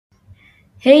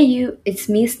Hey you, it's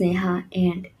me Sneha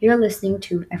and you're listening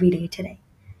to Everyday Today.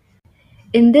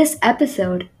 In this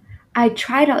episode, I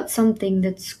tried out something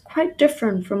that's quite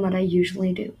different from what I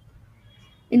usually do.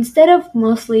 Instead of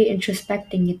mostly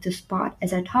introspecting into spot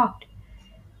as I talked,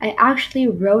 I actually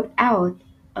wrote out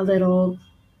a little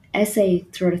essay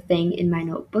sort of thing in my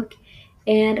notebook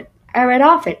and I read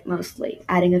off it mostly,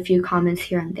 adding a few comments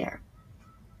here and there.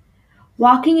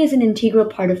 Walking is an integral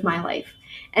part of my life.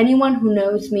 Anyone who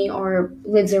knows me or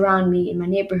lives around me in my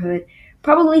neighborhood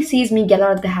probably sees me get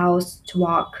out of the house to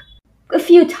walk a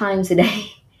few times a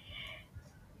day.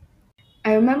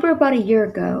 I remember about a year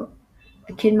ago,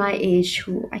 a kid my age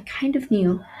who I kind of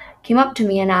knew came up to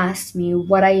me and asked me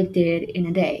what I did in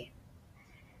a day.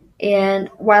 And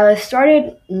while I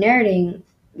started narrating,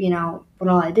 what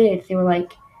all I did, they were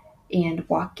like, and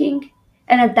walking?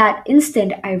 And at that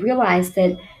instant, I realized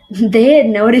that they had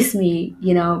noticed me,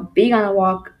 being on a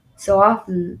walk so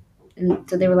often. And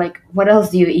so they were like, what else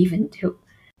do you even do?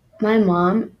 My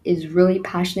mom is really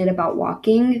passionate about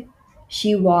walking.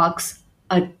 She walks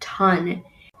a ton.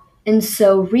 And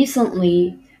so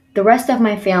recently, the rest of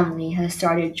my family has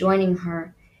started joining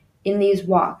her in these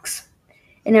walks.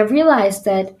 And I've realized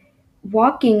that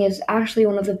walking is actually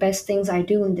one of the best things I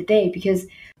do in the day because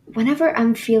whenever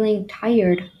I'm feeling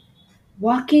tired,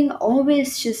 walking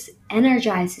always just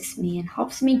energizes me and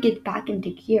helps me get back into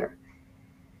gear.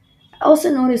 I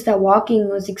also noticed that walking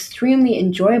was extremely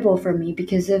enjoyable for me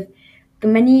because of the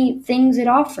many things it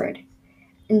offered.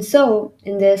 And so,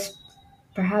 in this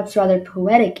perhaps rather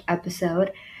poetic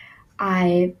episode,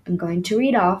 I am going to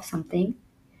read off something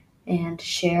and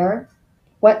share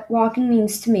what walking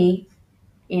means to me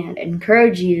and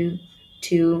encourage you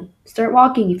to start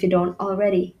walking if you don't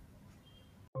already.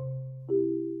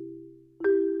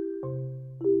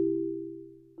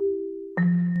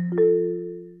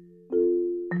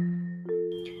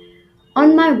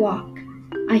 On my walk,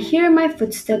 I hear my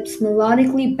footsteps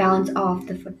melodically bounce off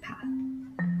the footpath.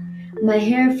 My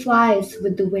hair flies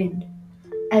with the wind,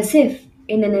 as if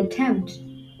in an attempt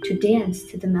to dance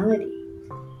to the melody.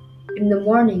 In the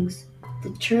mornings,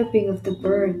 the chirping of the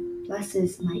bird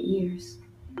blesses my ears.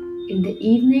 In the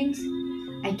evenings,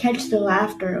 I catch the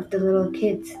laughter of the little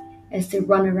kids as they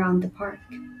run around the park.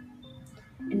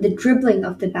 And the dribbling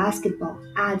of the basketball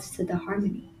adds to the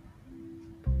harmony.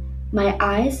 My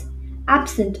eyes,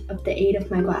 absent of the aid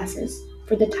of my glasses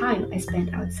for the time I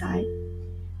spent outside,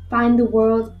 find the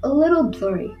world a little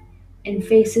blurry and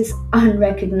faces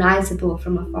unrecognizable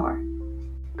from afar.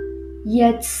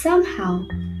 Yet somehow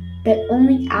that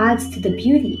only adds to the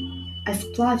beauty as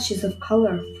splotches of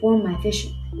color form my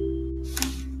vision.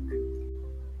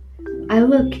 I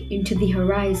look into the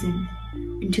horizon,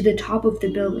 into the top of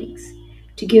the buildings,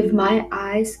 to give my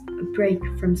eyes a break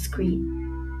from screen.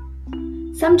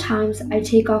 Sometimes I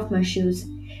take off my shoes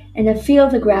and I feel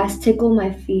the grass tickle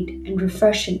my feet and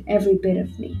refreshen every bit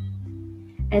of me.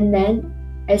 And then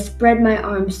I spread my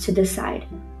arms to the side,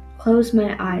 close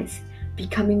my eyes,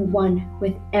 becoming one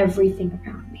with everything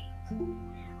around me.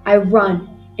 I run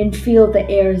and feel the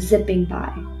air zipping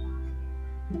by.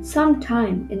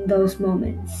 Sometime in those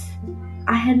moments,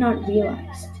 I had not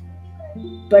realized,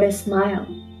 but a smile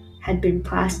had been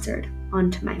plastered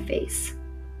onto my face.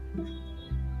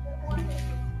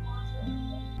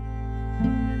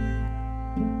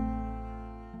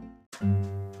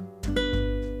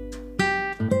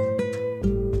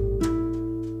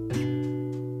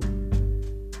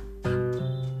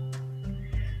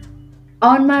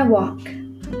 On my walk,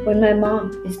 when my mom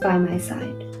is by my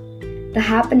side, the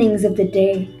happenings of the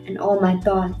day and all my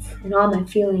thoughts and all my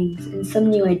feelings and some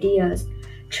new ideas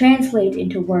translate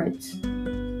into words.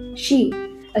 She,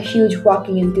 a huge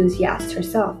walking enthusiast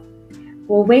herself,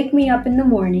 will wake me up in the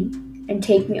morning and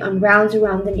take me on rounds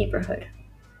around the neighborhood.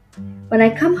 When I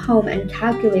come home and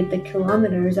calculate the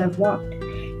kilometers I've walked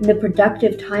and the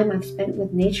productive time I've spent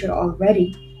with nature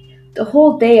already, the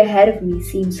whole day ahead of me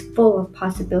seems full of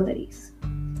possibilities.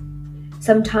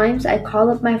 Sometimes I call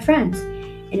up my friends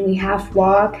and we half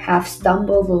walk, half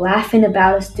stumble, laughing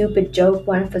about a stupid joke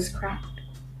one of us cracked.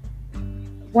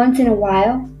 Once in a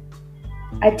while,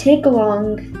 I take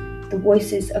along the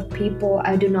voices of people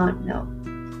I do not know.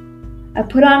 I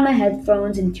put on my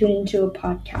headphones and tune into a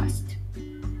podcast.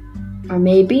 Or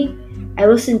maybe I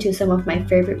listen to some of my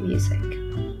favorite music.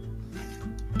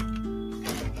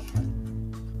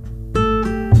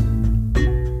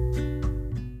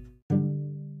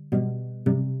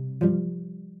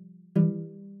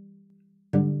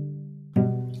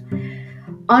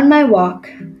 On my walk,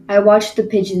 I watch the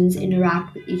pigeons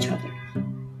interact with each other.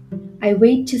 I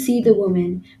wait to see the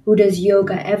woman who does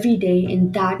yoga every day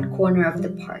in that corner of the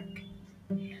park.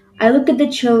 I look at the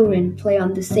children play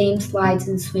on the same slides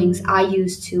and swings I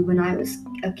used to when I was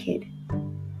a kid.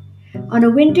 On a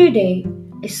winter day,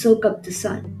 I soak up the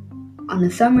sun. On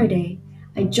a summer day,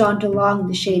 I jaunt along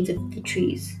the shades of the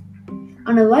trees.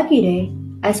 On a lucky day,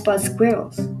 I spot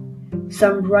squirrels,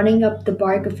 some running up the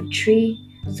bark of a tree,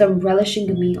 some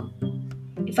relishing a meal.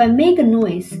 If I make a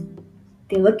noise,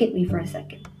 they look at me for a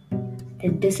second,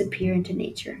 then disappear into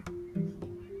nature.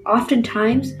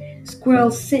 Oftentimes,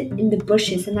 squirrels sit in the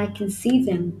bushes and I can see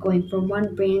them going from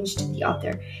one branch to the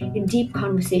other in deep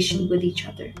conversation with each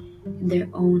other in their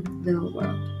own little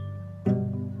world.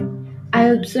 I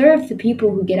observe the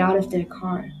people who get out of their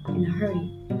car in a hurry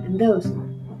and those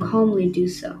who calmly do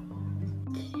so.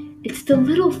 It's the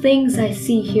little things I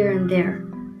see here and there,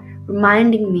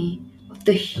 reminding me of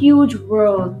the huge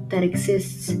world that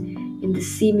exists in the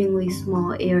seemingly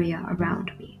small area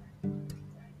around me.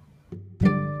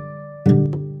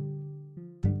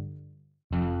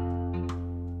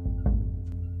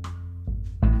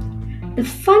 The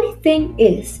funny thing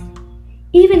is,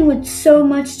 even with so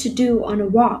much to do on a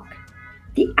walk,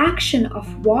 the action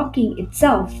of walking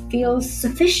itself feels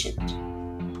sufficient.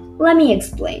 Let me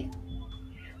explain.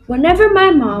 Whenever my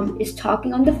mom is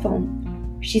talking on the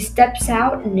phone, she steps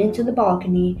out and into the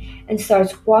balcony and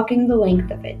starts walking the length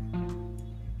of it.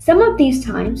 Some of these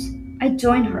times, I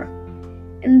join her,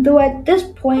 and though at this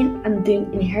point I'm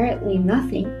doing inherently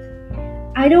nothing,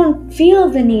 I don't feel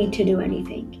the need to do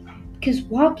anything, because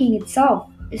walking itself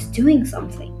is doing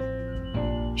something.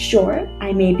 Sure,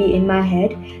 I may be in my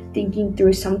head thinking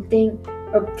through something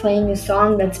or playing a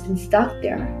song that's been stuck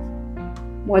there.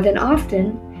 More than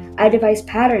often, I devise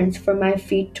patterns for my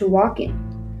feet to walk in.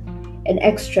 An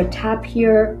extra tap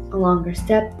here, a longer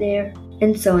step there,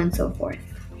 and so forth.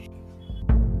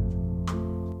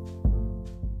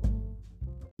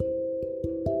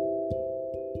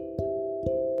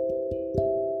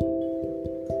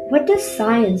 What does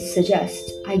science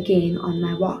suggest I gain on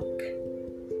my walk?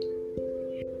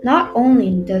 Not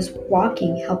only does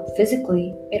walking help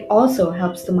physically, it also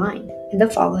helps the mind in the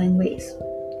following ways.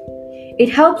 It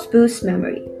helps boost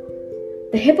memory.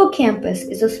 The hippocampus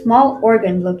is a small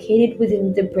organ located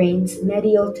within the brain's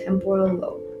medial temporal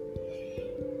lobe.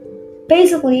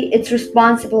 Basically, it's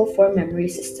responsible for memory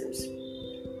systems.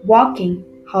 Walking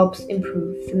helps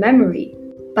improve the memory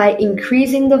by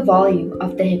increasing the volume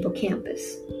of the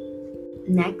hippocampus.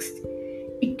 Next,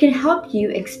 it can help you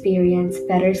experience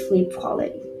better sleep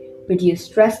quality, reduce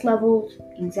stress levels,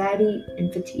 anxiety,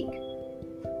 and fatigue.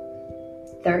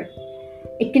 Third,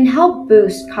 it can help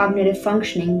boost cognitive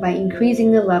functioning by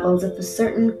increasing the levels of a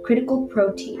certain critical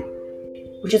protein,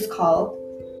 which is called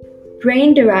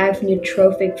brain-derived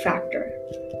neurotrophic factor,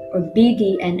 or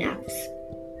BDNFs.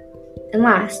 And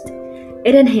last,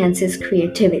 it enhances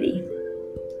creativity.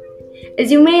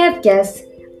 As you may have guessed,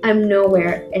 I'm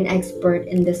nowhere an expert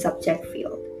in this subject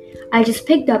field. I just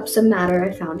picked up some matter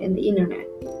I found in the internet.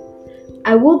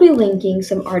 I will be linking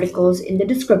some articles in the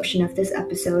description of this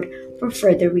episode for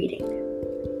further reading.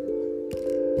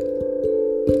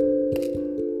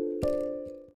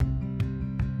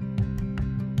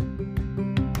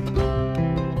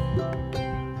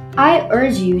 I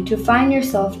urge you to find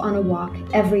yourself on a walk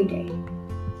every day.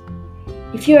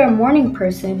 If you're a morning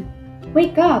person,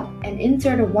 wake up and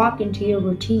insert a walk into your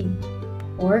routine,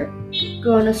 or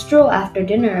go on a stroll after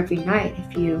dinner every night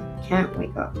if you can't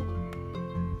wake up.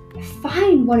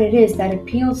 Find what it is that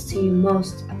appeals to you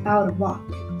most about a walk.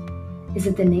 Is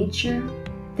it the nature,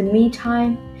 the me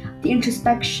time, the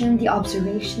introspection, the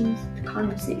observations, the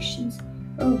conversations,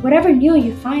 or whatever new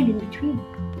you find in between?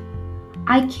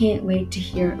 I can't wait to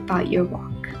hear about your walk.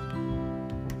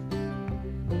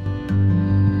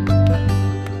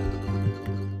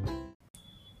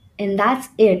 And that's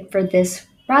it for this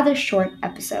rather short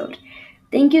episode.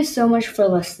 Thank you so much for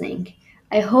listening.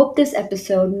 I hope this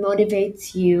episode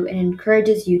motivates you and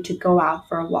encourages you to go out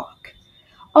for a walk.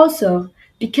 Also,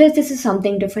 because this is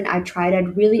something different I tried,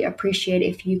 I'd really appreciate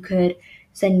if you could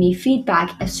send me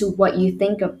feedback as to what you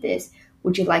think of this.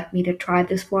 Would you like me to try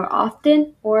this more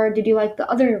often, or did you like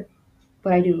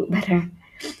what I do better?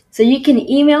 So you can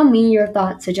email me your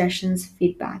thoughts, suggestions,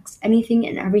 feedbacks, anything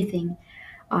and everything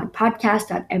on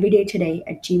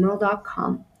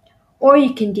podcast.everydaytoday@gmail.com, or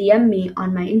you can DM me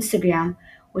on my Instagram,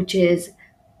 which is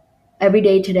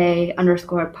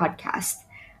everydaytoday_podcast.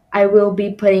 I will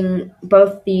be putting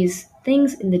both these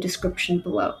things in the description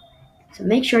below, so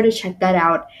make sure to check that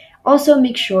out. Also,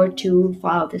 make sure to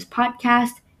follow this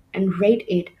podcast and rate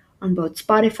it on both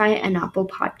Spotify and Apple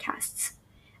Podcasts.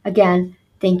 Again,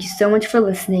 thank you so much for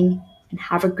listening, and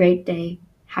have a great day.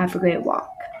 Have a great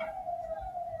walk.